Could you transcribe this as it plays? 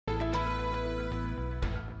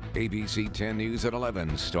ABC 10 News at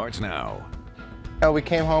 11 starts now. We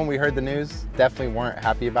came home, we heard the news, definitely weren't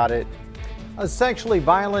happy about it. A sexually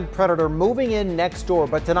violent predator moving in next door,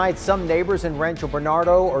 but tonight some neighbors in Rancho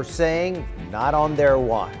Bernardo are saying not on their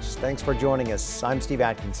watch. Thanks for joining us. I'm Steve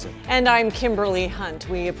Atkinson. And I'm Kimberly Hunt.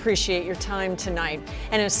 We appreciate your time tonight.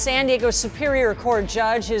 And a San Diego Superior Court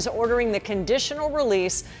judge is ordering the conditional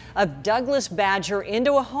release of Douglas Badger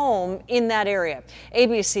into a home in that area.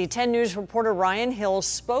 ABC 10 News reporter Ryan Hill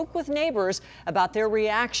spoke with neighbors about their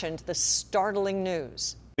reaction to the startling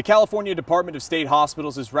news. The California Department of State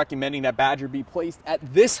Hospitals is recommending that Badger be placed at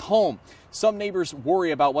this home. Some neighbors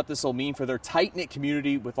worry about what this will mean for their tight-knit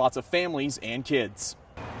community with lots of families and kids.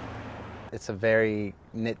 It's a very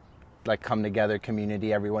knit, come together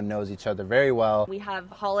community. Everyone knows each other very well. We have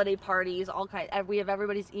holiday parties, all kinds. We have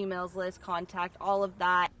everybody's emails list, contact, all of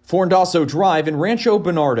that. Forndasso Drive in Rancho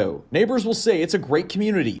Bernardo. Neighbors will say it's a great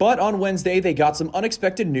community, but on Wednesday they got some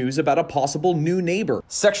unexpected news about a possible new neighbor.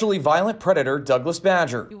 Sexually violent predator Douglas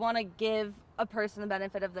Badger. You want to give a person the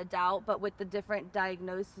benefit of the doubt, but with the different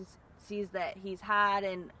diagnoses that he's had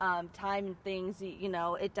and time and things,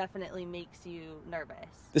 it definitely makes you nervous.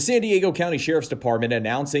 The San Diego County Sheriff's Department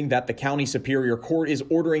announcing that the County Superior Court is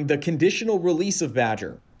ordering the conditional release of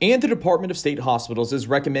Badger. And the Department of State Hospitals is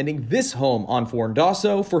recommending this home on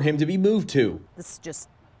Forndasso for him to be moved to. This just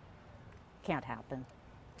can't happen.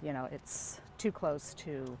 It's too close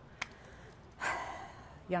to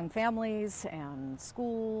young families and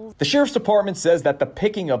schools. The Sheriff's Department says that the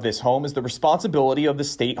picking of this home is the responsibility of the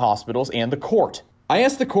state hospitals and the court. I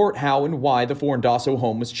asked the court how and why the Forndasso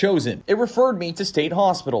home was chosen. It referred me to state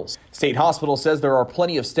hospitals. State Hospital says there are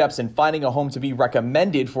plenty of steps in finding a home to be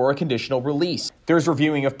recommended for a conditional release. There's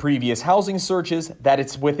reviewing of previous housing searches, that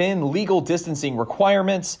it's within legal distancing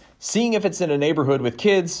requirements, seeing if it's in a neighborhood with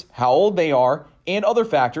kids, how old they are, and other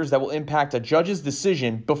factors that will impact a judge's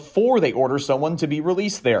decision before they order someone to be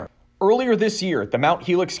released there. Earlier this year, the Mount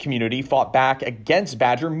Helix community fought back against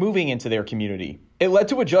Badger moving into their community. It led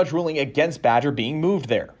to a judge ruling against Badger being moved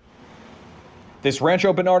there. This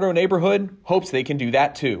Rancho Bernardo neighborhood hopes they can do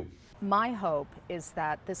that too. My hope is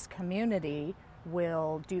that this community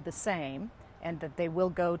will do the same and that they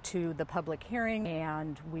will go to the public hearing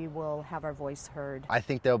and we will have our voice heard. I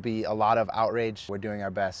think there'll be a lot of outrage. We're doing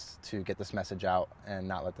our best to get this message out and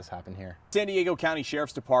not let this happen here. San Diego County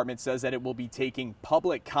Sheriff's Department says that it will be taking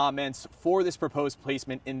public comments for this proposed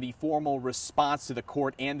placement in the formal response to the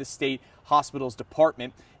court and the state hospitals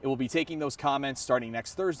department. It will be taking those comments starting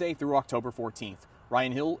next Thursday through October 14th.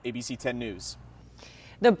 Ryan Hill, ABC 10 News.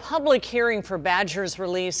 The public hearing for Badger's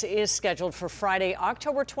release is scheduled for Friday,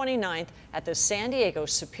 October 29th at the San Diego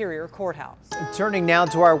Superior Courthouse. Turning now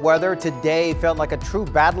to our weather, today felt like a true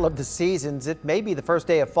battle of the seasons. It may be the first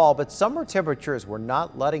day of fall, but summer temperatures were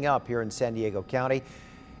not letting up here in San Diego County.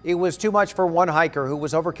 It was too much for one hiker who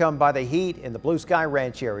was overcome by the heat in the Blue Sky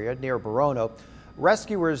Ranch area near Borono.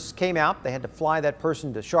 Rescuers came out. They had to fly that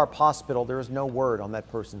person to Sharp Hospital. There is no word on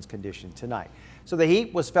that person's condition tonight. So the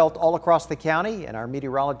heat was felt all across the county, and our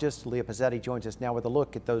meteorologist Leah Pizzetti joins us now with a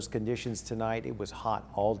look at those conditions tonight. It was hot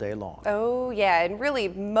all day long. Oh yeah, and really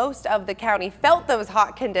most of the county felt those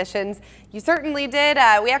hot conditions. You certainly did.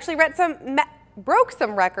 We actually broke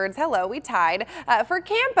some records. Hello, we tied for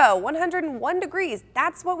Campo, 101 degrees.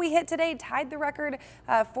 That's what we hit today, tied the record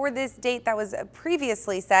for this date that was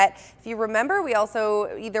previously set. If you remember, we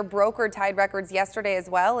also either broke or tied records yesterday as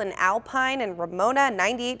well in Alpine and Ramona,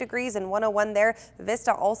 98 degrees and 101 there.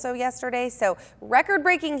 Vista also yesterday. So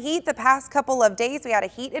record-breaking heat the past couple of days. We had a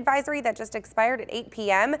heat advisory that just expired at 8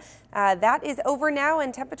 p.m. That is over now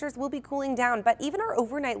and temperatures will be cooling down. But even our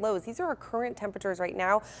overnight lows, these are our current temperatures right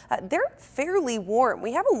now. They're fairly warm.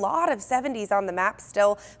 We have a lot of 70s on the map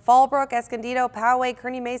still. Fallbrook, Escondido, Poway,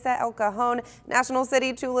 Kearny Mesa, El Cajon, National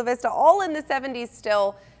City, Chula Vista, all in the 70s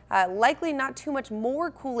still. Likely not too much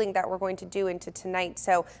more cooling that we're going to do into tonight.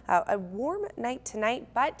 So a warm night tonight,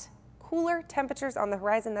 but cooler temperatures on the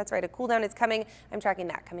horizon. That's right, a cool down is coming. I'm tracking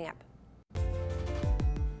that coming up.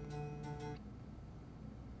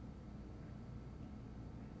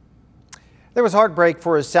 There was heartbreak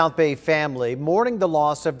for a South Bay family mourning the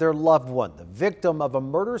loss of their loved one, the victim of a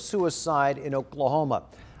murder-suicide in Oklahoma.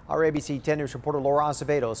 Our ABC 10 News reporter Laura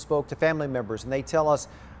Acevedo spoke to family members, and they tell us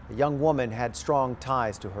the young woman had strong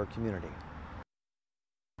ties to her community.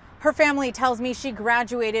 Her family tells me she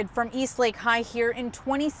graduated from Eastlake High here in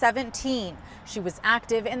 2017. She was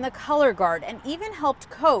active in the color guard and even helped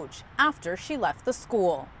coach after she left the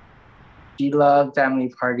school. She loved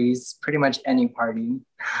family parties, pretty much any party.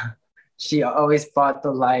 She always brought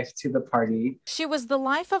the life to the party. She was the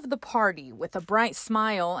life of the party with a bright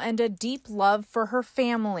smile and a deep love for her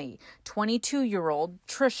family. 22-year-old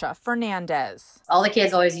Trisha Fernandez. All the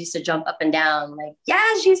kids always used to jump up and down like,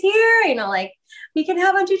 yeah, she's here. You know, like, we can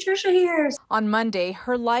have Auntie Trisha here. On Monday,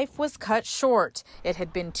 her life was cut short. It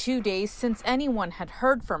had been 2 days since anyone had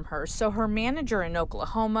heard from her, so her manager in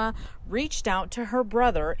Oklahoma reached out to her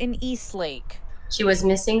brother in Eastlake. She was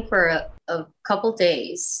missing for a couple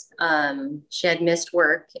days. She had missed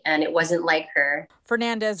work, and it wasn't like her.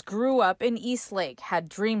 Fernandez grew up in Eastlake, had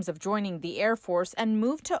dreams of joining the Air Force, and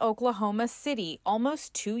moved to Oklahoma City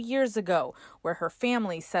almost 2 years ago, where her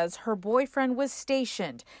family says her boyfriend was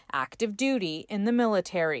stationed, active duty in the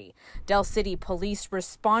military. Del City police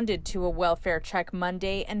responded to a welfare check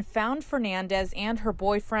Monday and found Fernandez and her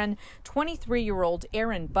boyfriend, 23-year-old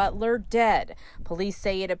Aaron Butler, dead. Police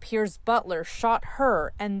say it appears Butler shot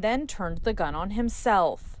her and then turned the gun on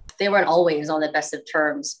himself. They weren't always on the best of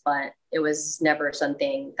terms, but it was never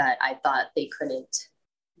something that I thought they couldn't,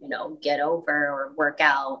 get over or work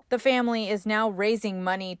out. The family is now raising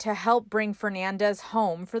money to help bring Fernandez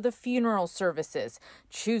home for the funeral services,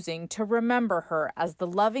 choosing to remember her as the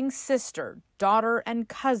loving sister, daughter, and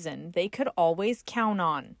cousin they could always count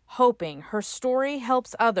on, hoping her story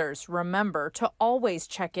helps others remember to always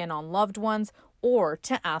check in on loved ones or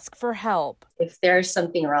to ask for help. If there's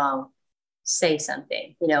something wrong, say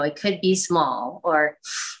something. It could be small, or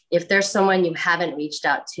if there's someone you haven't reached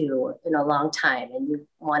out to in a long time and you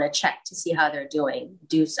want to check to see how they're doing,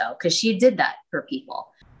 do so, because she did that for people.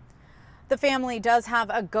 The family does have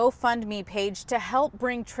a GoFundMe page to help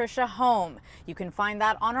bring Trisha home. You can find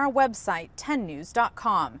that on our website,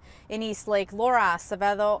 10news.com. In Eastlake, Laura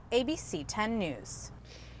Acevedo, ABC 10 News.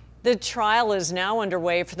 The trial is now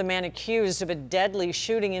underway for the man accused of a deadly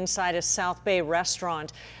shooting inside a South Bay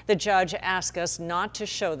restaurant. The judge asked us not to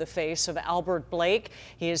show the face of Albert Blake.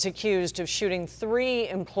 He is accused of shooting 3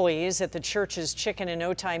 employees at the church's Chicken in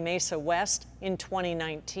Otay Mesa West in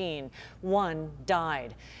 2019. 1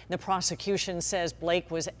 died. The prosecution says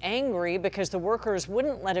Blake was angry because the workers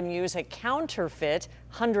wouldn't let him use a counterfeit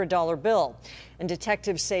 $100 bill. And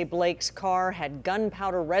detectives say Blake's car had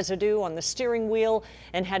gunpowder residue on the steering wheel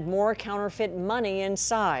and had more counterfeit money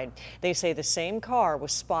inside. They say the same car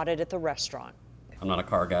was spotted at the restaurant. I'm not a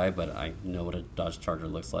car guy, but I know what a Dodge Charger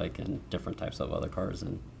looks like and different types of other cars.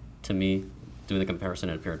 And to me, doing the comparison,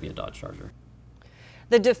 it appeared to be a Dodge Charger.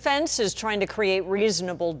 The defense is trying to create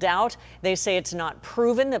reasonable doubt. They say it's not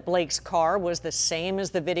proven that Blake's car was the same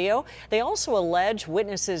as the video. They also allege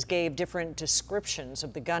witnesses gave different descriptions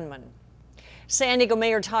of the gunman. San Diego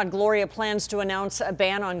Mayor Todd Gloria plans to announce a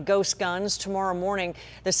ban on ghost guns tomorrow morning.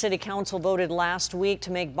 The city council voted last week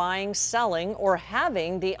to make buying, selling, or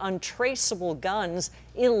having the untraceable guns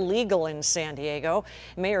illegal in San Diego.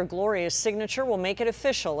 Mayor Gloria's signature will make it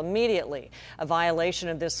official immediately. A violation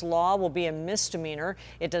of this law will be a misdemeanor.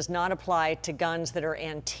 It does not apply to guns that are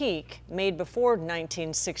antique, made before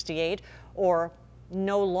 1968, or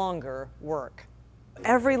no longer work.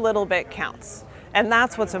 Every little bit counts. And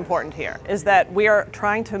that's what's important here, is that we are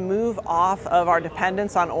trying to move off of our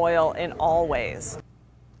dependence on oil in all ways.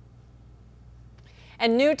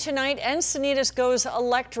 And new tonight, Encinitas goes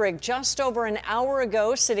electric. Just over an hour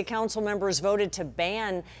ago, city council members voted to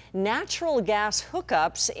ban natural gas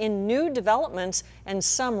hookups in new developments and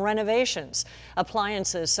some renovations.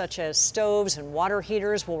 Appliances such as stoves and water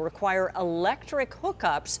heaters will require electric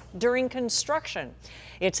hookups during construction.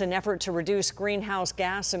 It's an effort to reduce greenhouse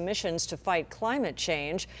gas emissions to fight climate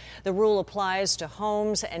change. The rule applies to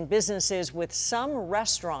homes and businesses, with some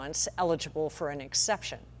restaurants eligible for an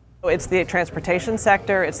exception. It's the transportation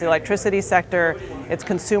sector, it's the electricity sector, it's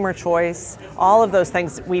consumer choice. All of those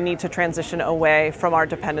things we need to transition away from our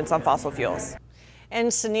dependence on fossil fuels.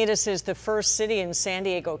 Encinitas is the first city in San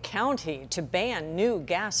Diego County to ban new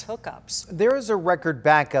gas hookups. There is a record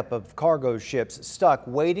backup of cargo ships stuck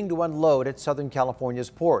waiting to unload at Southern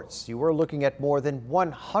California's ports. You are looking at more than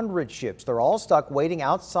 100 ships. They're all stuck waiting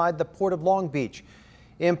outside the Port of Long Beach.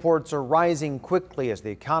 Imports are rising quickly as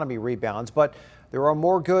the economy rebounds, but there are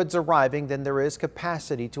more goods arriving than there is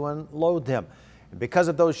capacity to unload them. And because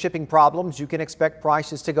of those shipping problems, you can expect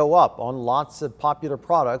prices to go up on lots of popular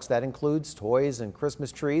products. That includes toys and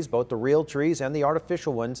Christmas trees, both the real trees and the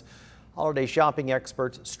artificial ones. Holiday shopping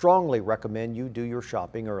experts strongly recommend you do your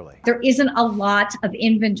shopping early. There isn't a lot of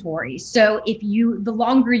inventory, so the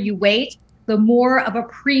longer you wait, the more of a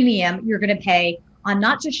premium you're going to pay on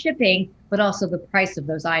not just shipping, but also the price of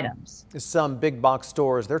those items. Some big box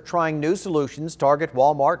stores, they're trying new solutions. Target,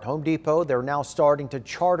 Walmart, Home Depot, they're now starting to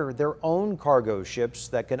charter their own cargo ships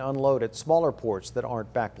that can unload at smaller ports that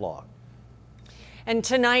aren't backlogged. And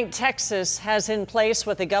tonight, Texas has in place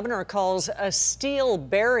what the governor calls a steel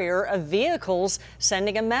barrier of vehicles,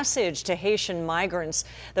 sending a message to Haitian migrants.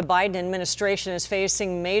 The Biden administration is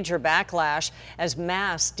facing major backlash as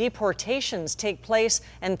mass deportations take place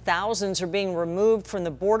and thousands are being removed from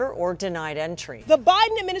the border or denied entry. The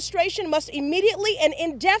Biden administration must immediately and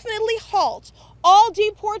indefinitely halt all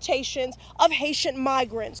deportations of Haitian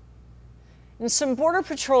migrants. And some Border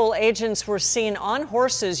Patrol agents were seen on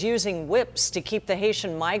horses using whips to keep the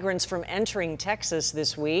Haitian migrants from entering Texas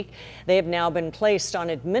this week. They have now been placed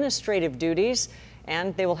on administrative duties,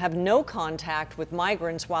 and they will have no contact with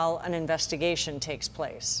migrants while an investigation takes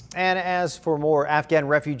place. And as for more Afghan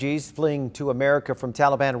refugees fleeing to America from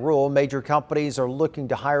Taliban rule, major companies are looking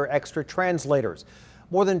to hire extra translators.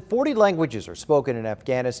 More than 40 languages are spoken in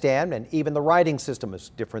Afghanistan, and even the writing system is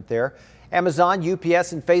different there. Amazon,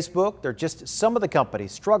 UPS, and Facebook, they're just some of the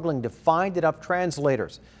companies struggling to find enough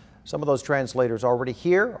translators. Some of those translators already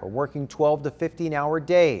here are working 12 to 15-hour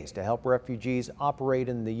days to help refugees operate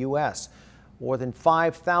in the U.S. More than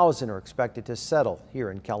 5,000 are expected to settle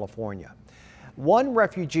here in California. One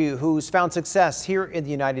refugee who's found success here in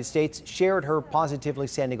the United States shared her Positively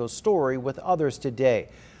San Diego story with others today.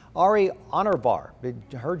 Ari Honorvar,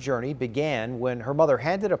 her journey began when her mother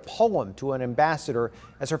handed a poem to an ambassador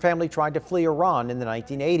as her family tried to flee Iran in the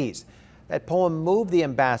 1980s. That poem moved the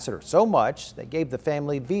ambassador so much that gave the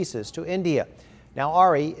family visas to India. Now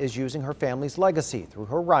Ari is using her family's legacy through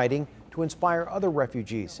her writing to inspire other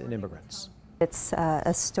refugees and immigrants. It's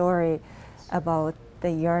a story about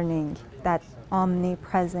the yearning, that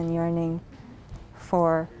omnipresent yearning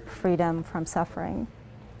for freedom from suffering.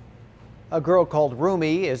 A Girl Called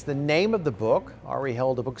Rumi is the name of the book. Ari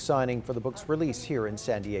held a book signing for the book's release here in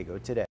San Diego today.